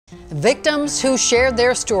Victims who shared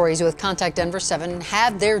their stories with Contact Denver 7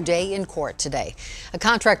 had their day in court today. A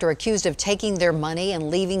contractor accused of taking their money and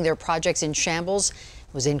leaving their projects in shambles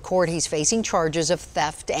was in court. He's facing charges of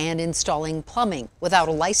theft and installing plumbing without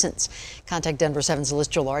a license. Contact Denver 7's Liz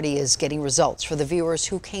Gilardi is getting results for the viewers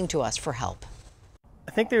who came to us for help.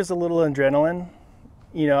 I think there's a little adrenaline.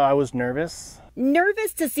 I was nervous.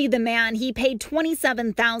 Nervous to see the man he paid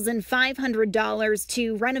 $27,500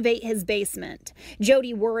 to renovate his basement.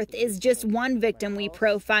 Jody Wirth is just one victim we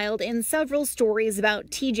profiled in several stories about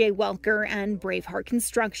TJ Welker and Braveheart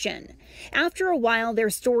Construction. After a while, their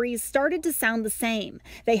stories started to sound the same.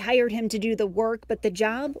 They hired him to do the work, but the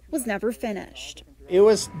job was never finished. It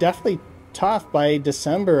was definitely tough. By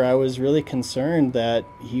December, I was really concerned that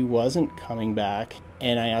he wasn't coming back.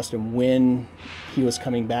 And I asked him when he was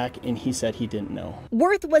coming back, and he said he didn't know.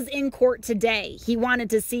 Wirth was in court today. He wanted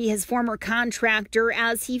to see his former contractor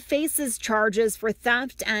as he faces charges for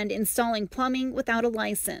theft and installing plumbing without a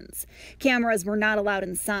license. Cameras were not allowed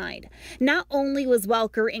inside. Not only was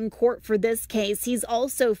Welker in court for this case, he's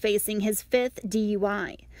also facing his 5th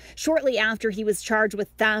DUI. Shortly after he was charged with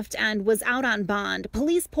theft and was out on bond,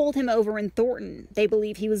 police pulled him over in Thornton. They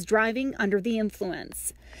believe he was driving under the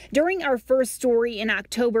influence. During our first story in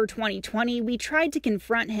October 2020, we tried to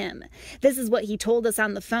confront him. This is what he told us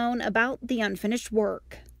on the phone about the unfinished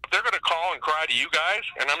work. They're going to call and cry to you guys,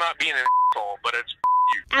 and I'm not being an asshole, but it's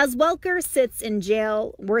you. As Welker sits in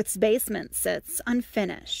jail, Wirth's basement sits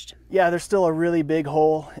unfinished. Yeah, there's still a really big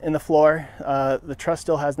hole in the floor. The truss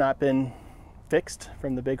still has not been fixed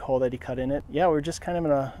from the big hole that he cut in it. Yeah, we're just kind of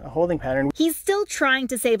in a holding pattern. He's still trying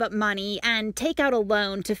to save up money and take out a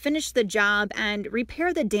loan to finish the job and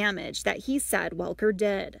repair the damage that he said Welker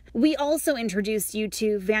did. We also introduced you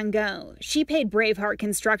to Van Gogh. She paid Braveheart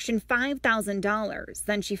Construction $5,000.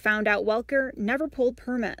 Then she found out Welker never pulled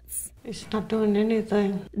permits. He's not doing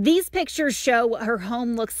anything. These pictures show what her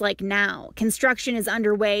home looks like now. Construction is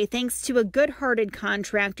underway thanks to a good-hearted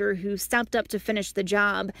contractor who stepped up to finish the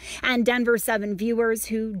job and Denver 7 viewers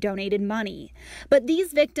who donated money. But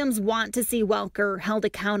these victims want to see Welker held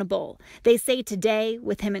accountable. They say today,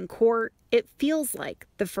 with him in court, it feels like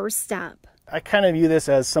the first step. I kind of view this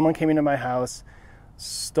as someone came into my house,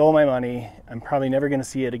 stole my money. I'm probably never going to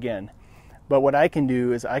see it again. But what I can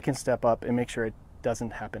do is I can step up and make sure it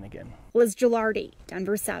doesn't happen again. Liz Gilardi,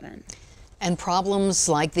 Denver 7. And problems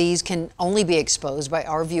like these can only be exposed by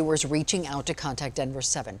our viewers reaching out to Contact Denver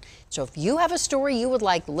 7. So if you have a story you would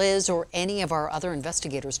like Liz or any of our other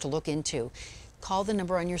investigators to look into, call the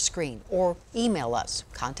number on your screen or email us,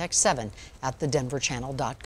 contact7@thedenverchannel.com.